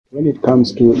When it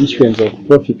comes to issuance of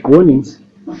profit warnings,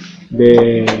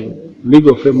 the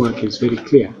legal framework is very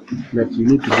clear that you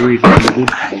need to do it in good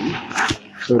time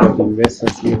so that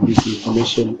investors get this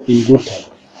information in good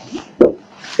time.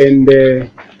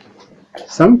 And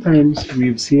sometimes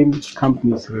we've seen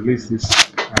companies release these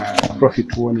profit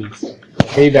warnings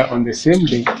either on the same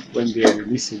day when they are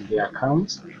releasing their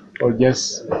accounts or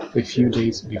just a few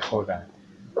days before that.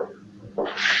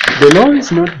 The law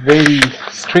is not very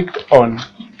strict on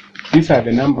these are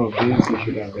the number of days you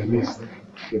should have released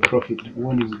the profit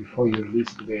warning before you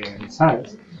release the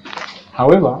results.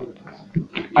 However,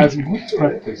 as good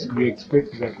practice, we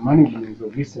expect that management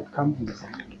of listed companies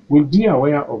will be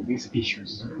aware of these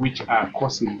issues, which are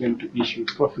causing them to issue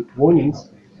profit warnings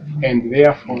and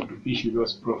therefore to issue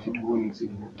those profit warnings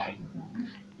in good time.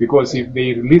 Because if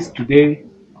they release today,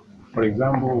 for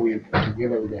example,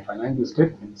 together with the financial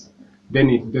statements, then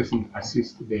it doesn't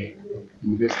assist the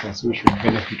investors who should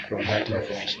benefit from that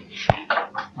information.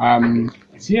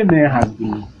 CMA has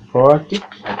been proactive.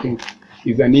 I think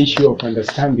it's an issue of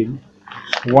understanding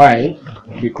why,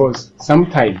 because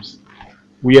sometimes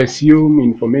we assume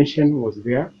information was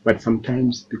there, but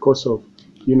sometimes because of,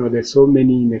 there's so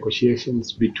many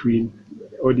negotiations between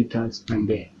the auditors and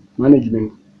the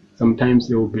management, sometimes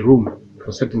there will be room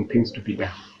for certain things to be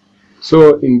done.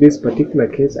 So in this particular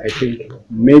case, I think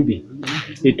maybe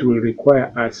it will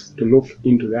require us to look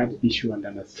into that issue and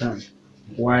understand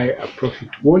why a profit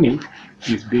warning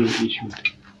is being issued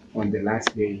on the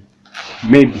last day,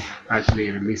 maybe as they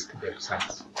release the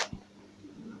results.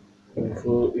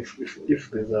 So if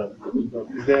there's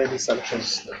is there any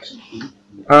sanctions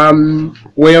that?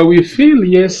 Where we feel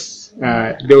yes,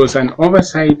 there was an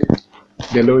oversight,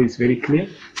 the law is very clear.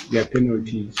 There are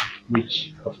penalties,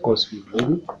 which of course we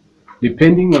follow.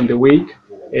 Depending on the weight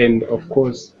and, of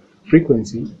course,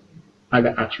 frequency,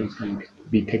 other actions can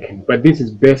be taken. But this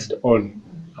is based on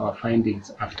our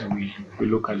findings after we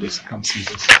look at the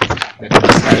circumstances that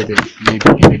resulted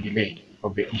maybe in the delay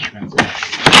of the issuance of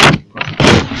profit.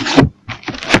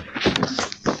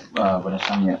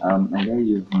 I know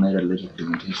you've made a little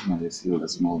presentation and it's still a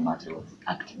small matter of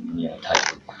acting in your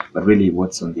title, but really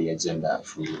what's on the agenda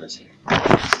for you?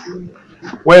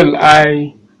 Well,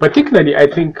 I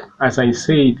think, as I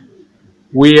said,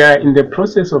 we are in the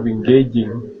process of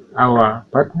engaging our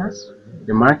partners,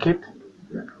 the market,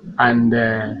 and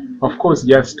of course,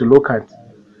 just to look at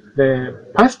the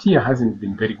past year hasn't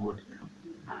been very good.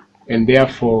 And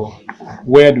therefore,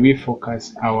 where do we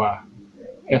focus our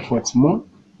efforts more?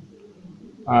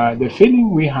 The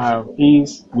feeling we have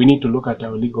is we need to look at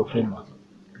our legal framework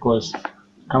because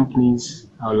companies,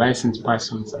 our licensed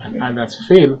persons, and others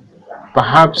fail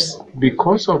perhaps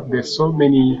because of the so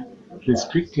many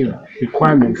restrictive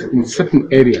requirements in certain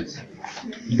areas.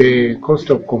 The cost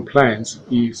of compliance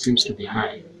seems to be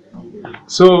high.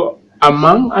 So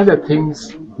among other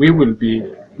things we will be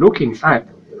looking at,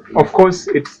 of course,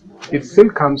 it still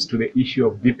comes to the issue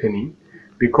of deepening,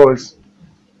 because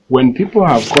when people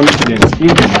have confidence in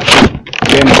the market,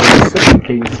 then there are certain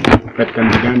things that can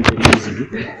be done very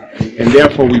easily. And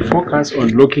therefore we focus on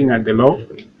looking at the law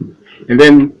and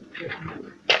then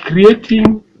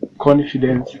creating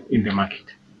confidence in the market,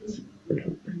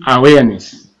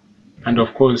 awareness, and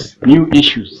of course new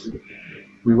issues.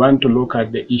 We want to look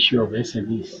at the issue of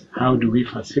SMEs. How do we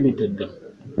facilitate them,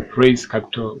 raise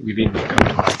capital within the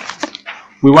country?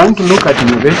 We want to look at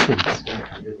innovations.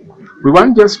 We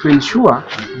want just to ensure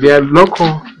there are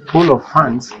local pool of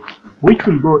funds which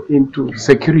will go into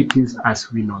securities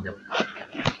as we know them.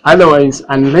 Otherwise,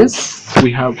 unless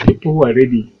we have people who are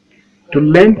ready to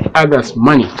lend others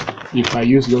money, if I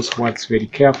use those words very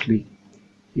carefully,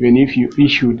 even if you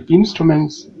issued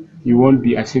instruments, you won't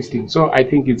be assisting. So I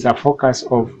think it's a focus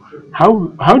of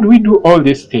how do we do all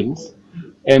these things?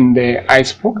 And I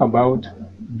spoke about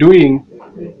doing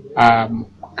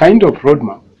kind of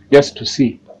roadmap just to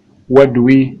see what do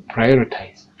we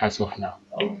prioritize as of now.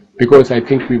 Because I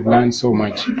think we've learned so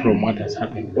much from what has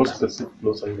happened. What specific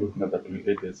laws are you looking at that will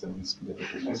relate the SMEs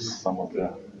to some of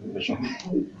their innovations?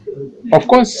 Of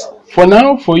course, for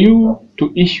now, for you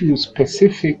to issue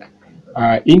specific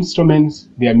instruments,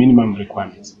 there are minimum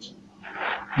requirements.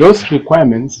 Those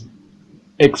requirements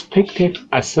expected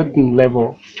a certain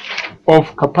level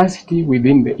of capacity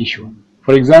within the issue.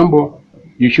 For example,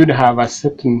 you should have a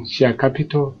certain share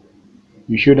capital,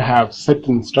 you should have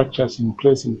certain structures in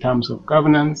place in terms of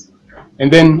governance,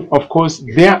 and then, of course,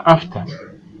 thereafter,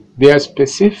 there are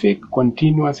specific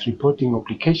continuous reporting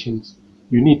obligations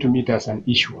you need to meet as an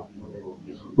issuer.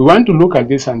 We want to look at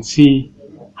this and see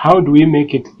how do we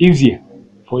make it easier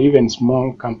for even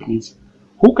small companies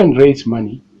who can raise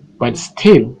money but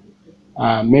still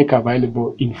make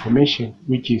available information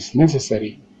which is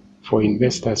necessary for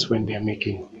investors when they are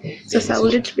making. So, sir,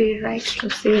 would it be right to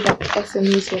say that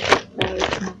SMEs are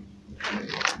right now?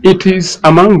 It is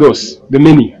among those, the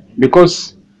many,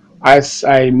 because as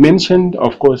I mentioned,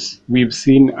 of course, we've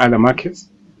seen other markets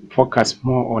focus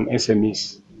more on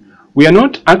SMEs. We are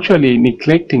not actually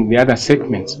neglecting the other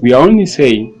segments. We are only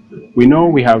saying we know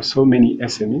we have so many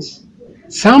SMEs.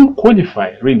 Some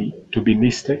qualify really to be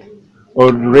listed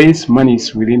or raise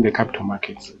monies within the capital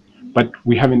markets, but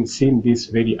we haven't seen this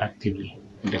very actively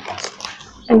in the past.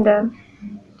 And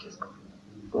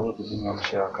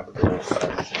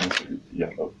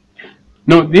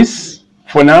No, this,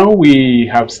 for now, we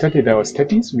have started our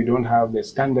studies. We don't have the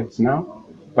standards now,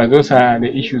 but those are the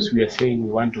issues we are saying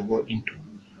we want to go into.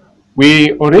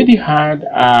 We already had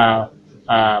a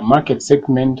market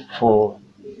segment for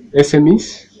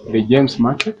SMEs, the GEMS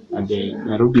market and the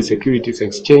Nairobi Securities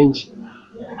Exchange.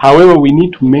 However, we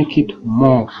need to make it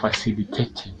more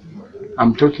facilitated.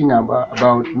 I'm talking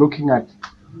about looking at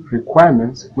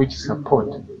requirements which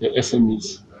support the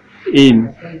SMEs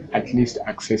in at least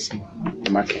accessing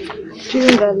the market.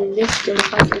 during the listing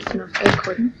process of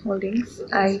Acorn Holdings,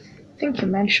 I think you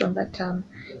mentioned that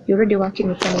you're already working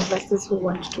with some investors who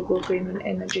want to go green on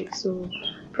energy. So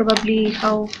probably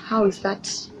how is that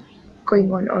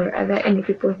going on, or are there any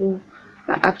people who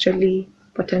are actually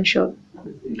potential?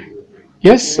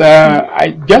 Yes,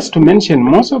 just to mention,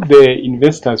 most of the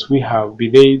investors we have, be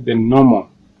they the normal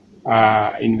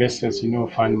investors,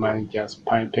 fund managers,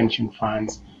 pension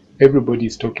funds, everybody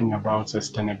is talking about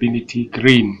sustainability,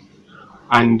 green.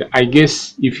 And I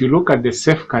guess if you look at the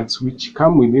safeguards which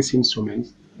come with these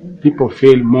instruments, people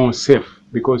feel more safe,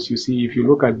 because you see, if you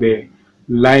look at the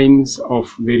lines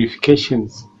of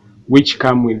verifications which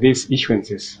come with these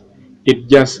issuances, it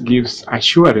just gives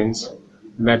assurance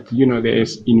that the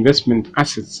investment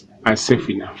assets are safe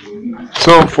enough.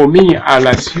 So for me, I'll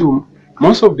assume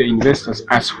most of the investors,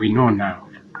 as we know now,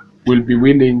 will be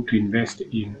willing to invest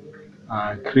in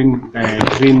green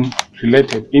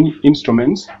related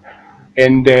instruments,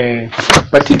 and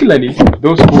particularly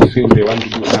those who feel they want to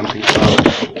do something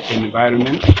about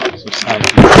environment,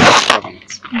 society, and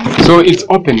governance. So it's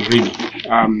open really.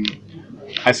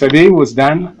 A survey was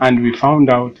done and we found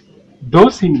out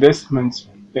those investors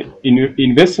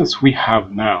we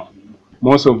have now,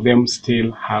 most of them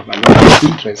still have a lot of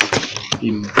interest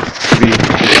in green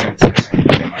insurances in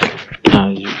the market.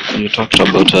 You talked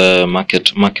about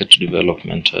market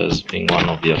development as being one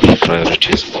of your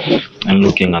priorities. And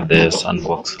looking at the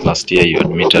sandbox, last year you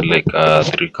admitted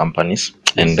 3 companies,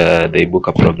 and the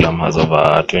Ibuka program has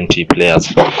over 20 players.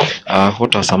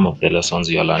 What are some of the lessons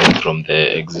you are learning from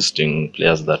the existing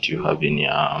players that you have in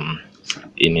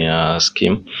your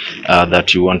scheme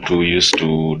that you want to use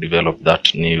to develop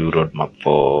that new roadmap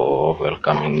for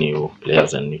welcoming new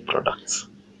players and new products?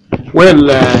 Well,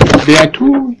 there are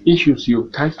 2 issues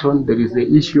you've touched on. There is the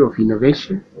issue of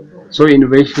innovation. So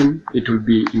innovation, it will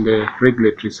be in the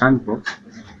regulatory sandbox.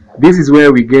 This is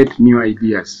where we get new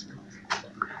ideas.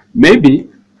 Maybe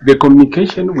the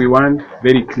communication we want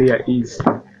very clear is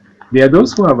there are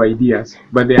those who have ideas,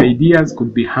 but the ideas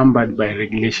could be hampered by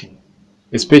regulation,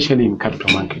 especially in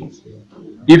capital markets.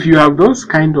 If you have those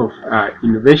kind of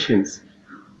innovations,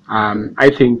 I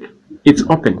think it's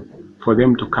open for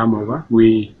them to come over.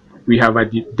 We have a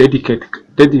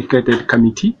dedicated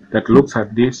committee that looks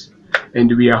at this,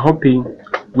 and we are hoping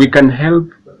we can help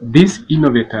these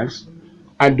innovators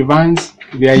advance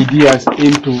the ideas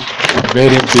into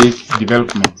very big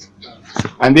developments.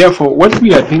 And therefore, what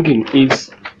we are thinking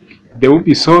is there will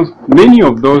be so many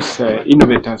of those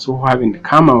innovators who haven't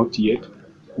come out yet.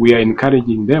 We are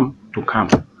encouraging them to come,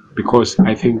 because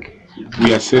I think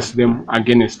we assess them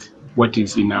against what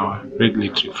is in our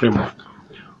regulatory framework.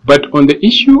 But on the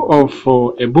issue of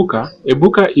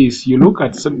Ibuka is you look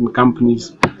at certain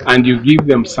companies and you give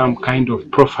them some kind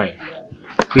of profile,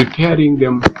 preparing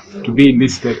them to be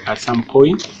listed at some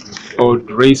point or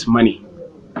raise money.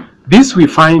 This we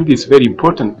find is very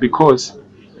important because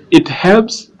it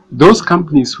helps those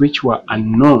companies which were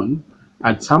unknown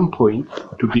at some point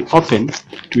to be open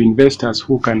to investors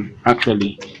who can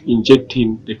actually inject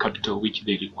in the capital which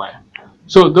they require.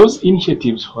 So those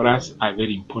initiatives for us are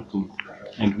very important,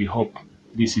 and we hope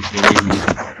this is the way we move.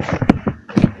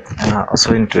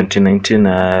 Also in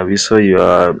 2019, we saw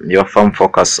your firm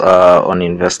focus on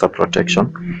investor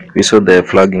protection. We saw the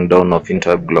flagging down of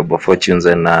Interweb Global Fortunes,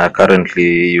 and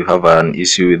currently you have an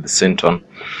issue with Centon.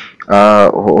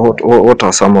 What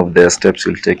are some of the steps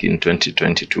you'll take in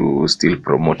 2020 to still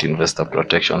promote investor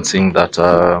protection, seeing that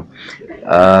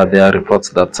there are reports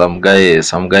that some guy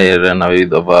ran away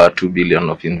with over 2 billion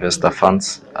of investor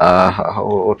funds?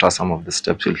 What are some of the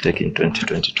steps you'll take in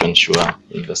 2020 to ensure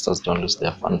investors don't lose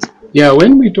their funds? Yeah,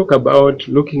 when we talk about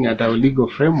looking at our legal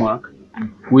framework,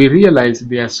 we realize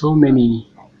there are so many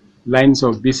lines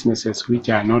of businesses which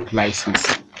are not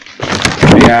licensed.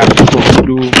 There are people who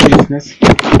do business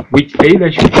which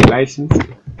either should be licensed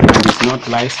and is not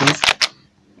licensed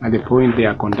at the point they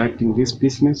are conducting this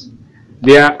business.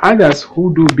 There are others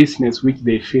who do business which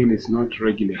they feel is not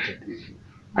regulated.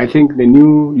 I think the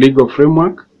new legal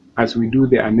framework, as we do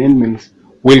the amendments,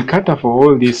 will cater for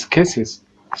all these cases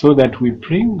so that we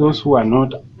bring those who are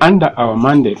not under our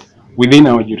mandate within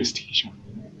our jurisdiction.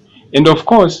 And of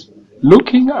course,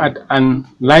 looking at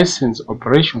unlicensed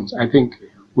operations, I think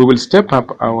we will step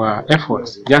up our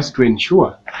efforts just to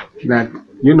ensure that,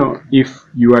 if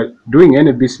you are doing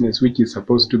any business which is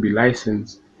supposed to be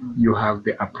licensed, you have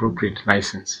the appropriate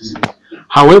licenses.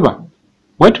 However,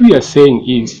 what we are saying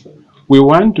is we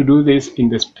want to do this in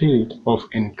the spirit of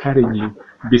encouraging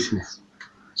business.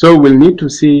 So we'll need to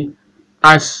see,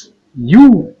 as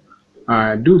you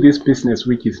do this business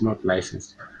which is not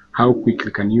licensed, how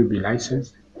quickly can you be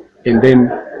licensed? And then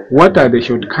what are the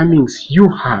shortcomings you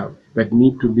have that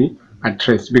need to be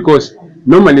addressed? Because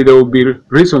normally there will be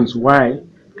reasons why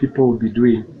people will be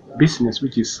doing business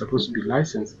which is supposed to be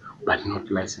licensed but not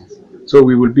licensed. So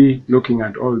we will be looking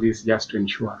at all this just to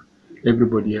ensure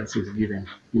everybody else is given,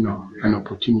 an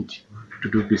opportunity to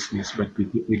do business but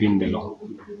within the law.